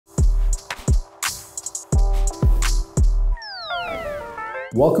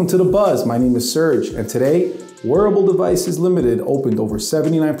Welcome to The Buzz. My name is Serge, and today, Wearable Devices Ltd opened over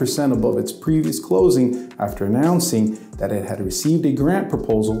 79% above its previous closing after announcing that it had received a grant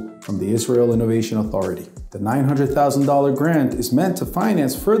proposal from the Israel Innovation Authority. The $900,000 grant is meant to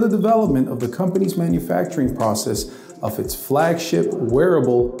finance further development of the company's manufacturing process of its flagship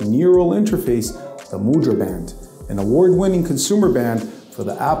wearable neural interface, the Mudra Band, an award-winning consumer band for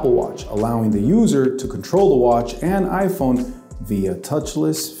the Apple Watch, allowing the user to control the watch and iPhone via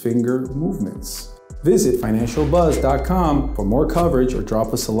touchless finger movements. Visit financialbuzz.com for more coverage or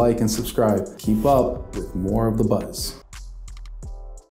drop us a like and subscribe. Keep up with more of The Buzz.